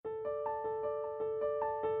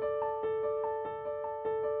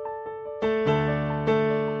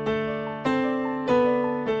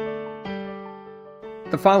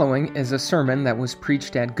The following is a sermon that was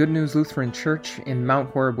preached at Good News Lutheran Church in Mount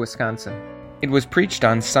Horeb, Wisconsin. It was preached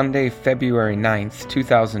on Sunday, February 9th,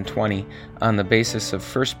 2020, on the basis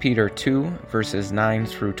of 1 Peter 2, verses 9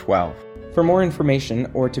 through 12. For more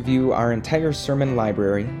information or to view our entire sermon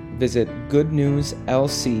library, visit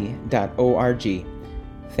goodnewslc.org.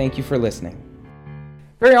 Thank you for listening.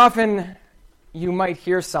 Very often, you might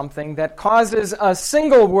hear something that causes a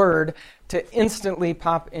single word to instantly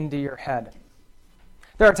pop into your head.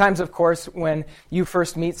 There are times, of course, when you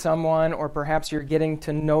first meet someone or perhaps you're getting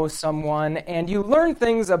to know someone and you learn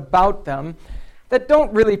things about them that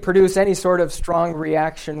don't really produce any sort of strong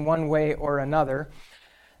reaction one way or another.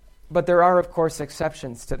 But there are, of course,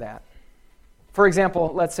 exceptions to that. For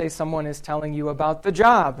example, let's say someone is telling you about the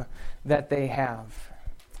job that they have.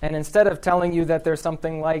 And instead of telling you that they're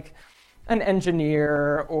something like an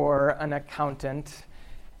engineer or an accountant,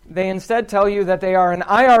 they instead tell you that they are an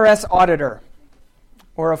IRS auditor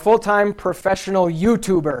or a full-time professional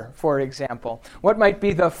YouTuber, for example. What might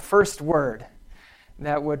be the first word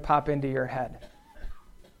that would pop into your head?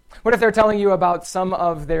 What if they're telling you about some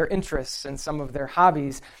of their interests and some of their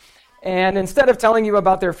hobbies, and instead of telling you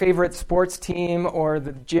about their favorite sports team or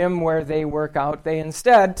the gym where they work out, they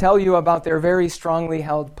instead tell you about their very strongly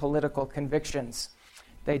held political convictions?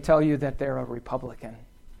 They tell you that they're a Republican,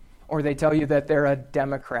 or they tell you that they're a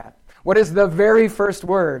Democrat. What is the very first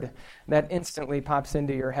word that instantly pops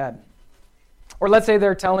into your head? Or let's say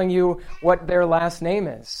they're telling you what their last name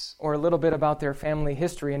is, or a little bit about their family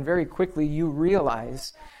history, and very quickly you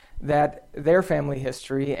realize that their family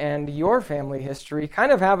history and your family history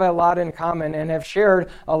kind of have a lot in common and have shared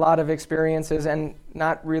a lot of experiences and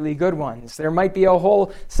not really good ones. There might be a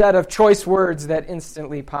whole set of choice words that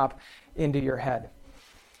instantly pop into your head.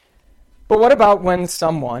 But what about when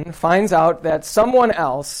someone finds out that someone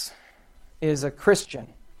else is a Christian?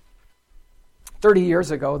 30 years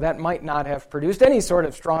ago, that might not have produced any sort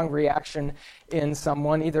of strong reaction in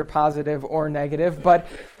someone, either positive or negative. But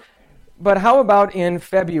how about in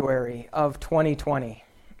February of 2020,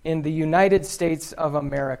 in the United States of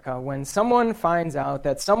America, when someone finds out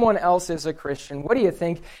that someone else is a Christian, what do you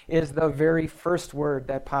think is the very first word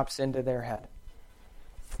that pops into their head?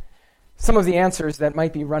 Some of the answers that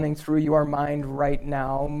might be running through your mind right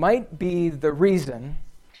now might be the reason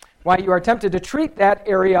why you are tempted to treat that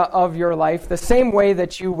area of your life the same way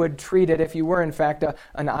that you would treat it if you were, in fact,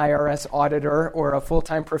 an IRS auditor or a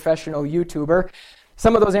full-time professional YouTuber.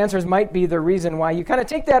 Some of those answers might be the reason why you kind of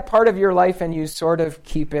take that part of your life and you sort of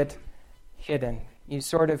keep it hidden. You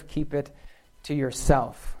sort of keep it to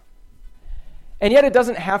yourself. And yet it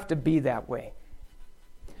doesn't have to be that way.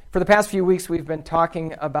 For the past few weeks, we've been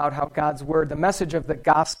talking about how God's Word, the message of the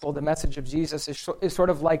gospel, the message of Jesus, is sort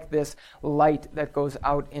of like this light that goes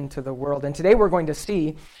out into the world. And today we're going to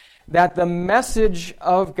see that the message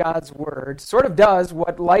of God's Word sort of does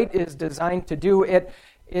what light is designed to do. It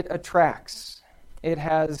attracts. It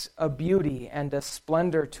has a beauty and a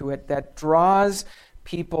splendor to it that draws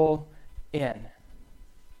people in.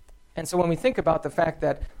 And so when we think about the fact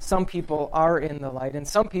that some people are in the light and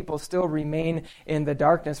some people still remain in the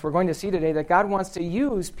darkness, we're going to see today that God wants to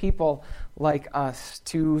use people like us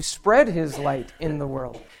to spread His light in the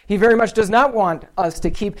world. He very much does not want us to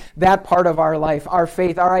keep that part of our life, our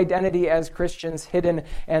faith, our identity as Christians hidden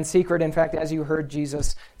and secret. In fact, as you heard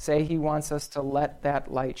Jesus say, He wants us to let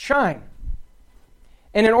that light shine.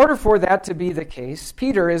 And in order for that to be the case,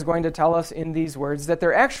 Peter is going to tell us in these words that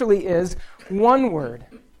there actually is one word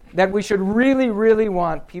that we should really, really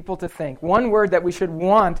want people to think. One word that we should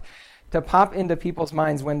want to pop into people's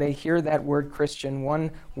minds when they hear that word Christian.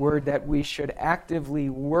 One word that we should actively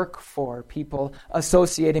work for people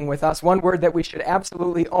associating with us. One word that we should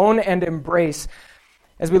absolutely own and embrace.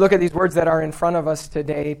 As we look at these words that are in front of us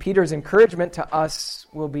today, Peter's encouragement to us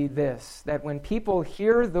will be this, that when people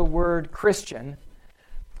hear the word Christian,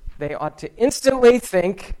 they ought to instantly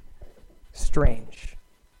think strange.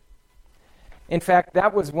 In fact,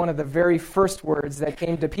 that was one of the very first words that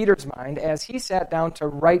came to Peter's mind as he sat down to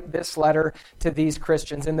write this letter to these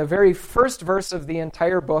Christians. In the very first verse of the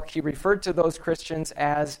entire book, he referred to those Christians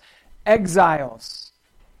as exiles,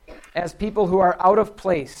 as people who are out of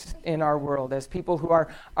place in our world, as people who are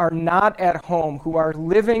not at home, who are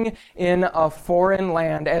living in a foreign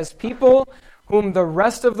land, as people whom the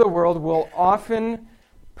rest of the world will often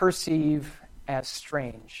perceive as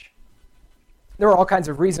strange. There are all kinds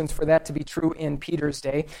of reasons for that to be true in Peter's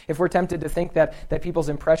day. If we're tempted to think that people's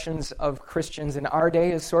impressions of Christians in our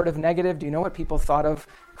day is sort of negative, do you know what people thought of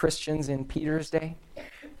Christians in Peter's day?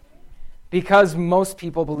 Because most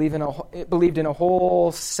people believed in a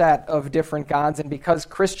whole set of different gods, and because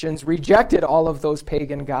Christians rejected all of those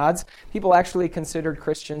pagan gods, people actually considered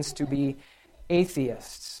Christians to be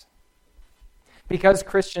atheists. Because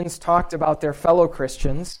Christians talked about their fellow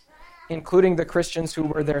Christians, including the Christians who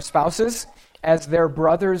were their spouses, as their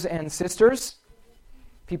brothers and sisters,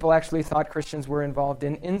 people actually thought Christians were involved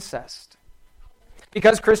in incest.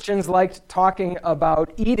 Because Christians liked talking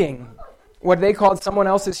about eating what they called someone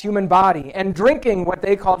else's human body and drinking what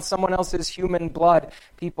they called someone else's human blood,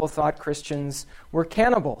 people thought Christians were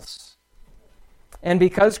cannibals. And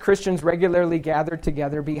because Christians regularly gathered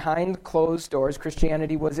together behind closed doors,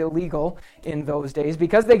 Christianity was illegal in those days.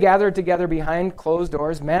 Because they gathered together behind closed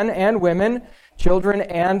doors, men and women, children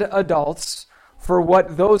and adults, for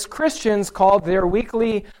what those Christians called their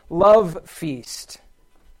weekly love feast,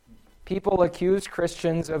 people accused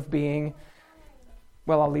Christians of being,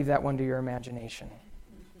 well, I'll leave that one to your imagination.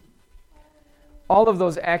 All of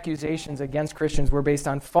those accusations against Christians were based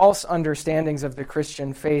on false understandings of the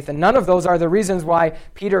Christian faith, and none of those are the reasons why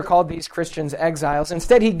Peter called these Christians exiles.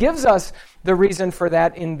 Instead, he gives us the reason for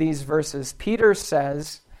that in these verses. Peter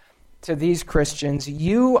says to these Christians,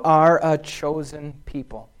 "You are a chosen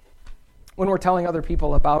people." When we're telling other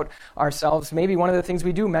people about ourselves, maybe one of the things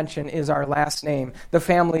we do mention is our last name, the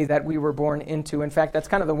family that we were born into. In fact, that's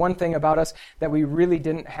kind of the one thing about us that we really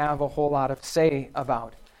didn't have a whole lot of say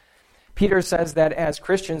about. Peter says that as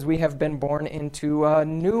Christians, we have been born into a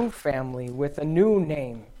new family with a new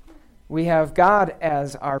name. We have God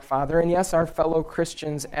as our Father, and yes, our fellow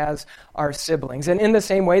Christians as our siblings. And in the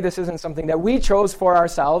same way, this isn't something that we chose for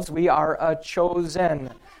ourselves. We are a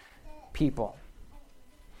chosen people.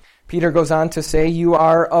 Peter goes on to say, you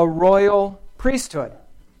are a royal priesthood.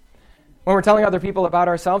 When we're telling other people about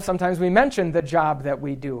ourselves, sometimes we mention the job that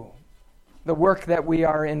we do, the work that we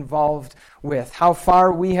are involved with, how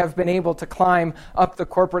far we have been able to climb up the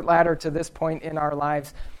corporate ladder to this point in our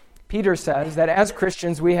lives. Peter says that as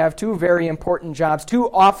Christians, we have two very important jobs, two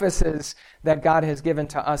offices that God has given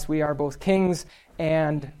to us. We are both kings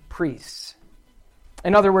and priests.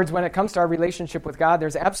 In other words, when it comes to our relationship with God,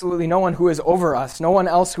 there's absolutely no one who is over us, no one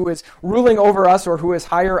else who is ruling over us or who is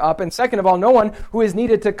higher up. And second of all, no one who is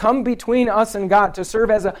needed to come between us and God, to serve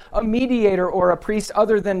as a mediator or a priest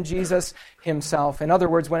other than Jesus himself. In other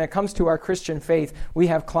words, when it comes to our Christian faith, we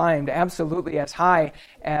have climbed absolutely as high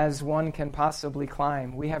as one can possibly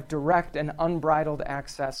climb. We have direct and unbridled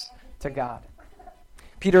access to God.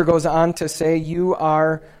 Peter goes on to say, you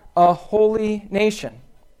are a holy nation.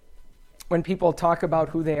 When people talk about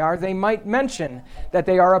who they are, they might mention that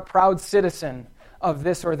they are a proud citizen of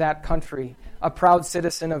this or that country, a proud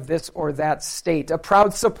citizen of this or that state, a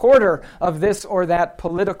proud supporter of this or that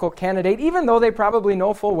political candidate, even though they probably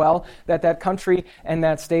know full well that that country and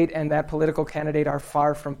that state and that political candidate are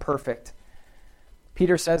far from perfect.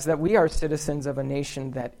 Peter says that we are citizens of a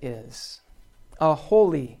nation that is a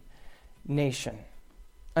holy nation,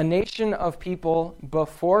 a nation of people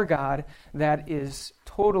before God that is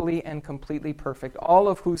totally and completely perfect, all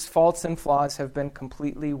of whose faults and flaws have been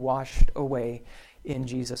completely washed away in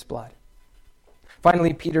Jesus' blood.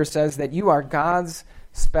 Finally, Peter says that you are God's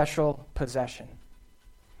special possession.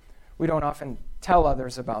 We don't often tell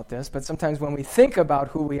others about this, but sometimes when we think about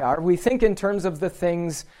who we are, we think in terms of the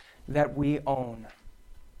things that we own.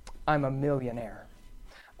 I'm a millionaire.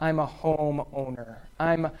 I'm a homeowner.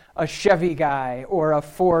 I'm a Chevy guy or a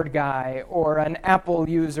Ford guy or an Apple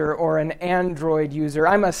user or an Android user.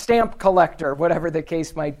 I'm a stamp collector, whatever the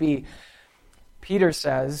case might be. Peter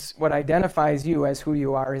says what identifies you as who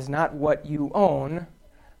you are is not what you own,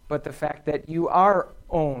 but the fact that you are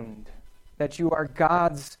owned, that you are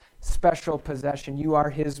God's special possession. You are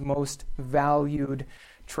his most valued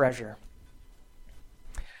treasure.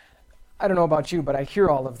 I don't know about you, but I hear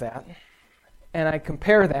all of that. And I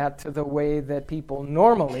compare that to the way that people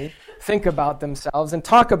normally think about themselves and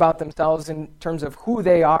talk about themselves in terms of who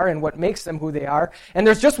they are and what makes them who they are. And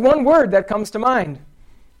there's just one word that comes to mind.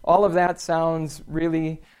 All of that sounds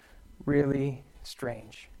really, really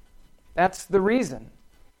strange. That's the reason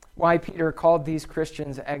why Peter called these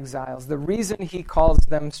Christians exiles, the reason he calls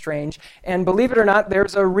them strange. And believe it or not,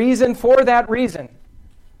 there's a reason for that reason.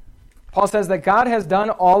 Paul says that God has done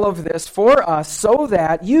all of this for us so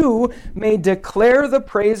that you may declare the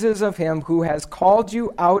praises of him who has called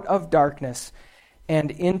you out of darkness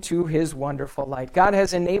and into his wonderful light. God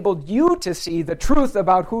has enabled you to see the truth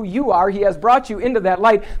about who you are. He has brought you into that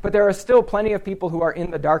light, but there are still plenty of people who are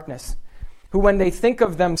in the darkness, who when they think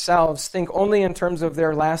of themselves, think only in terms of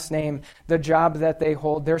their last name, the job that they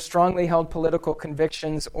hold, their strongly held political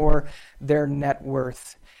convictions, or their net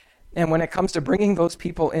worth. And when it comes to bringing those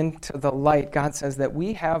people into the light, God says that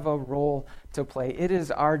we have a role to play. It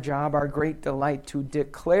is our job, our great delight, to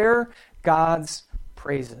declare God's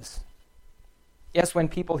praises. Yes, when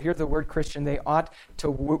people hear the word Christian, they ought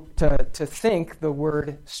to think the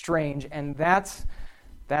word strange, and that's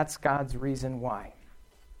God's reason why.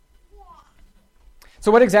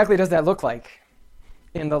 So what exactly does that look like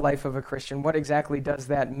in the life of a Christian? What exactly does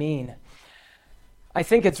that mean? I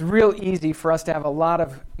think it's real easy for us to have a lot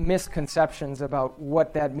of misconceptions about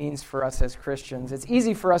what that means for us as Christians. It's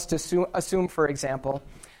easy for us to assume, for example,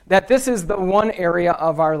 that this is the one area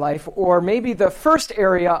of our life, or maybe the first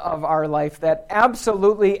area of our life, that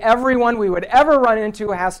absolutely everyone we would ever run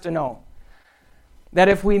into has to know. That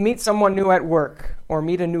if we meet someone new at work, or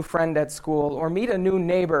meet a new friend at school, or meet a new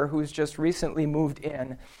neighbor who's just recently moved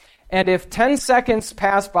in, and if 10 seconds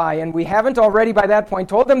pass by and we haven't already by that point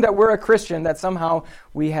told them that we're a Christian, that somehow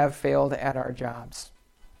we have failed at our jobs.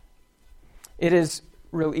 It is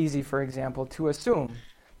real easy, for example, to assume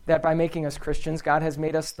that by making us Christians, God has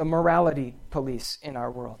made us the morality police in our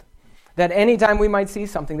world. That anytime we might see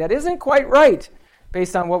something that isn't quite right,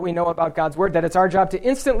 based on what we know about God's word, that it's our job to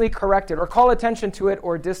instantly correct it or call attention to it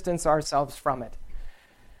or distance ourselves from it.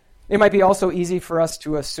 It might be also easy for us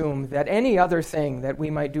to assume that any other thing that we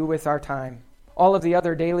might do with our time, all of the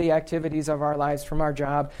other daily activities of our lives, from our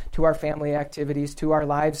job to our family activities to our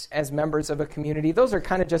lives as members of a community, those are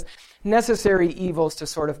kind of just necessary evils to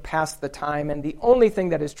sort of pass the time. And the only thing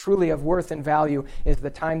that is truly of worth and value is the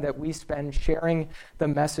time that we spend sharing the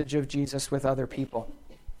message of Jesus with other people.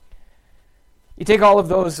 You take all of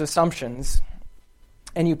those assumptions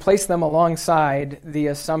and you place them alongside the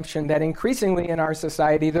assumption that increasingly in our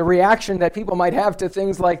society, the reaction that people might have to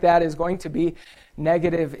things like that is going to be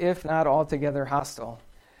negative, if not altogether hostile.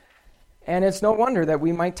 And it's no wonder that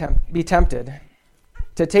we might be tempted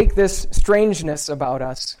to take this strangeness about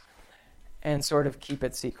us and sort of keep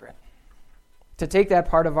it secret. To take that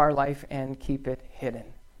part of our life and keep it hidden.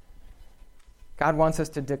 God wants us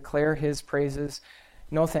to declare his praises.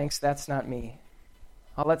 No thanks, that's not me.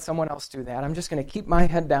 I'll let someone else do that. I'm just going to keep my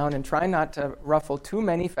head down and try not to ruffle too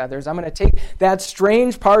many feathers. I'm going to take that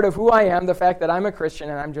strange part of who I am, the fact that I'm a Christian,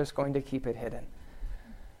 and I'm just going to keep it hidden.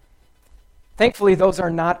 Thankfully, those are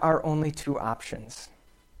not our only two options.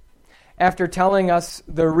 After telling us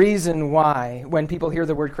the reason why, when people hear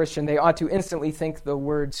the word Christian, they ought to instantly think the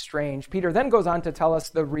word strange, Peter then goes on to tell us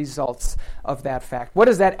the results of that fact. What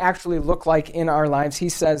does that actually look like in our lives? He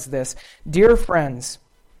says this, "Dear friends,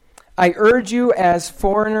 I urge you as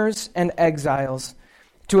foreigners and exiles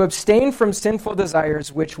to abstain from sinful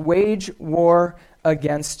desires which wage war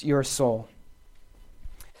against your soul."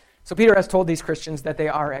 So Peter has told these Christians that they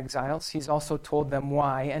are exiles. He's also told them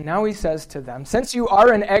why. And now he says to them, since you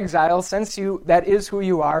are an exile, that is who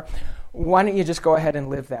you are, why don't you just go ahead and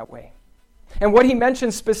live that way? And what he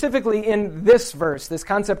mentions specifically in this verse, this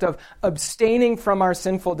concept of abstaining from our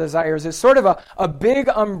sinful desires, is sort of a big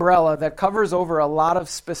umbrella that covers over a lot of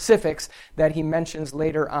specifics that he mentions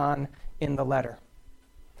later on in the letter.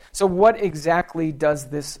 So what exactly does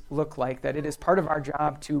this look like? That it is part of our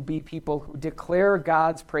job to be people who declare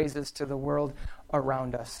God's praises to the world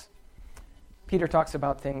around us. Peter talks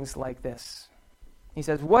about things like this. He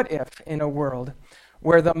says, what if in a world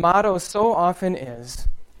where the motto so often is,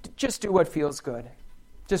 just do what feels good.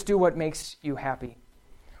 Just do what makes you happy.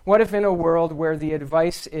 What if in a world where the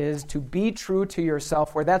advice is to be true to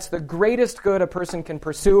yourself, where that's the greatest good a person can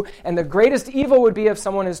pursue, and the greatest evil would be if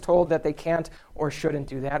someone is told that they can't or shouldn't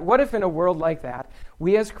do that? What if in a world like that,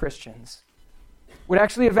 we as Christians would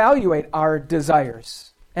actually evaluate our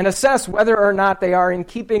desires and assess whether or not they are in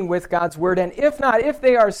keeping with God's word, and if not, if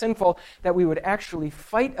they are sinful, that we would actually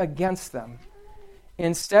fight against them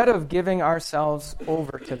instead of giving ourselves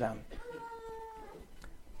over to them?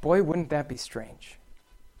 Boy, wouldn't that be strange.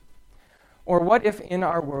 Or what if in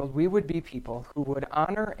our world we would be people who would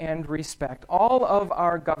honor and respect all of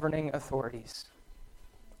our governing authorities,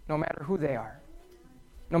 no matter who they are,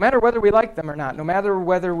 no matter whether we like them or not, no matter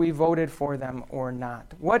whether we voted for them or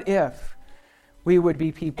not? What if we would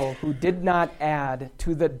be people who did not add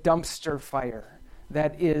to the dumpster fire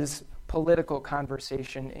that is political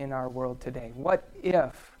conversation in our world today? What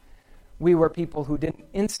if we were people who didn't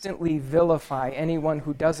instantly vilify anyone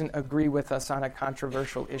who doesn't agree with us on a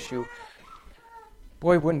controversial issue?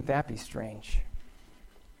 Boy, wouldn't that be strange.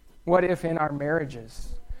 What if in our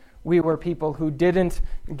marriages we were people who didn't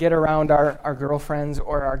get around our girlfriends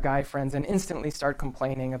or our guy friends and instantly start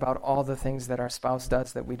complaining about all the things that our spouse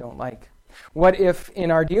does that we don't like? What if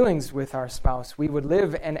in our dealings with our spouse, we would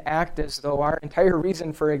live and act as though our entire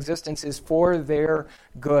reason for existence is for their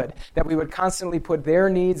good, that we would constantly put their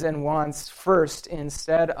needs and wants first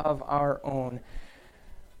instead of our own?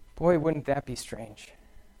 Boy, wouldn't that be strange.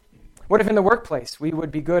 What if in the workplace we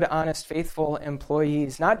would be good, honest, faithful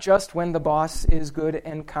employees, not just when the boss is good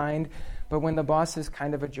and kind, but when the boss is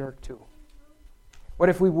kind of a jerk too? What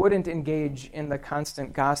if we wouldn't engage in the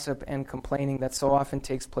constant gossip and complaining that so often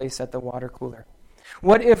takes place at the water cooler?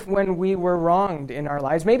 What if when we were wronged in our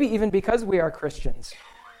lives, maybe even because we are Christians,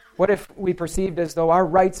 what if we perceived as though our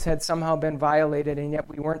rights had somehow been violated and yet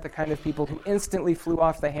we weren't the kind of people who instantly flew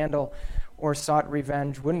off the handle or sought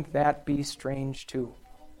revenge? Wouldn't that be strange too?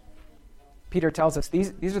 Peter tells us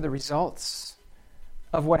these are the results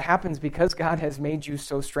of what happens because God has made you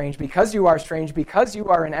so strange. Because you are strange, because you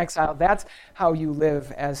are in exile, that's how you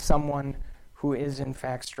live as someone who is in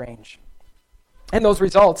fact strange. And those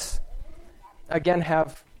results, again,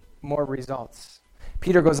 have more results.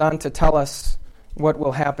 Peter goes on to tell us what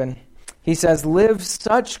will happen. He says, live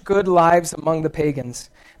such good lives among the pagans,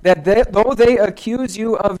 that though they accuse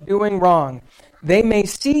you of doing wrong, they may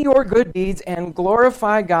see your good deeds and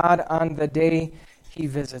glorify God on the day he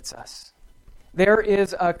visits us. There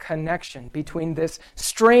is a connection between this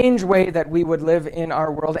strange way that we would live in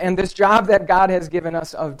our world and this job that God has given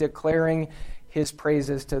us of declaring his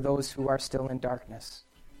praises to those who are still in darkness.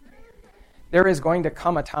 There is going to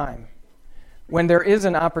come a time when there is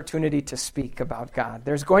an opportunity to speak about God.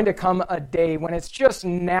 There's going to come a day when it's just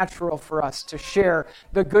natural for us to share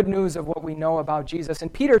the good news of what we know about Jesus.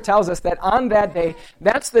 And Peter tells us that on that day,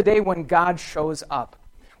 that's the day when God shows up.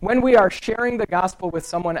 When we are sharing the gospel with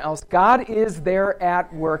someone else, God is there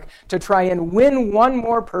at work to try and win one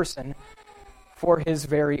more person for his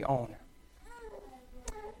very own.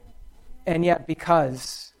 And yet,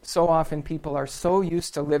 because so often people are so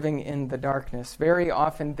used to living in the darkness, very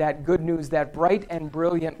often that good news, that bright and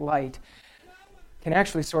brilliant light, can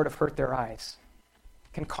actually sort of hurt their eyes,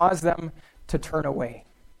 can cause them to turn away.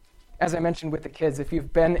 As I mentioned with the kids, if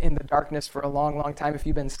you've been in the darkness for a long, long time, if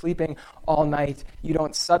you've been sleeping all night, you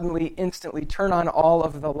don't suddenly, instantly turn on all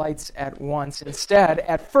of the lights at once. Instead,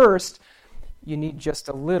 at first, you need just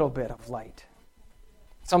a little bit of light.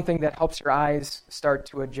 Something that helps your eyes start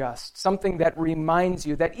to adjust. Something that reminds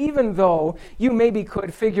you that even though you maybe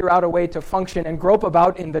could figure out a way to function and grope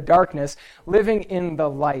about in the darkness, living in the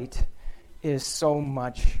light is so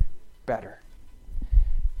much better.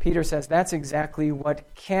 Peter says that's exactly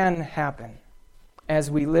what can happen as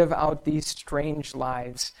we live out these strange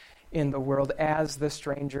lives in the world as the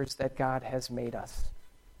strangers that God has made us.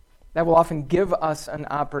 That will often give us an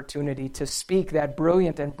opportunity to speak that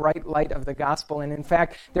brilliant and bright light of the gospel. And in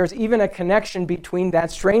fact, there's even a connection between that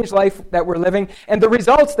strange life that we're living and the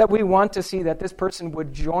results that we want to see, that this person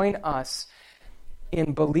would join us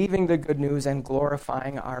in believing the good news and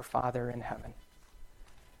glorifying our Father in heaven.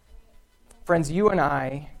 Friends, you and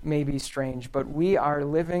I may be strange, but we are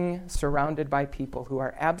living surrounded by people who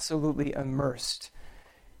are absolutely immersed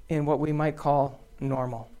in what we might call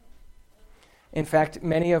normal. In fact,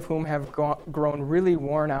 many of whom have grown really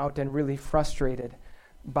worn out and really frustrated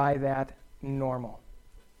by that normal.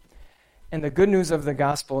 And the good news of the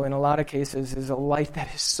gospel, in a lot of cases, is a light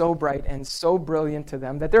that is so bright and so brilliant to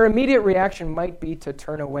them that their immediate reaction might be to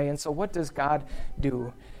turn away. And so what does God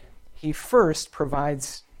do? He first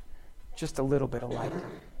provides just a little bit of light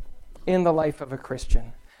in the life of a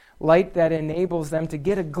Christian. Light that enables them to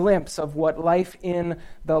get a glimpse of what life in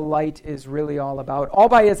the light is really all about. All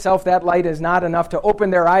by itself, that light is not enough to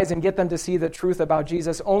open their eyes and get them to see the truth about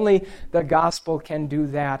Jesus. Only the gospel can do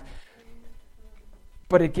that.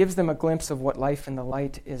 But it gives them a glimpse of what life in the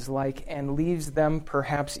light is like and leaves them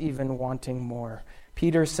perhaps even wanting more.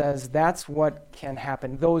 Peter says that's what can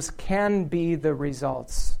happen. Those can be the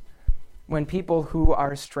results when people who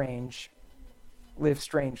are strange live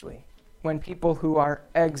strangely. When people who are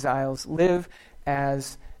exiles live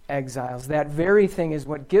as exiles. That very thing is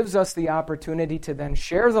what gives us the opportunity to then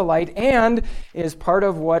share the light and is part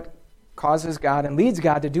of what causes God and leads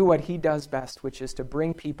God to do what he does best, which is to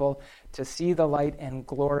bring people to see the light and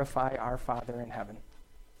glorify our Father in heaven.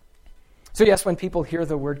 So yes, when people hear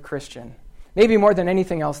the word Christian, maybe more than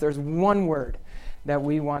anything else, there's one word that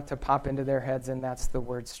we want to pop into their heads, and that's the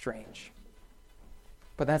word strange.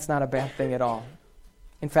 But that's not a bad thing at all.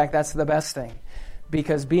 In fact, that's the best thing,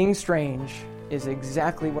 because being strange is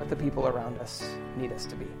exactly what the people around us need us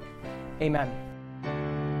to be. Amen.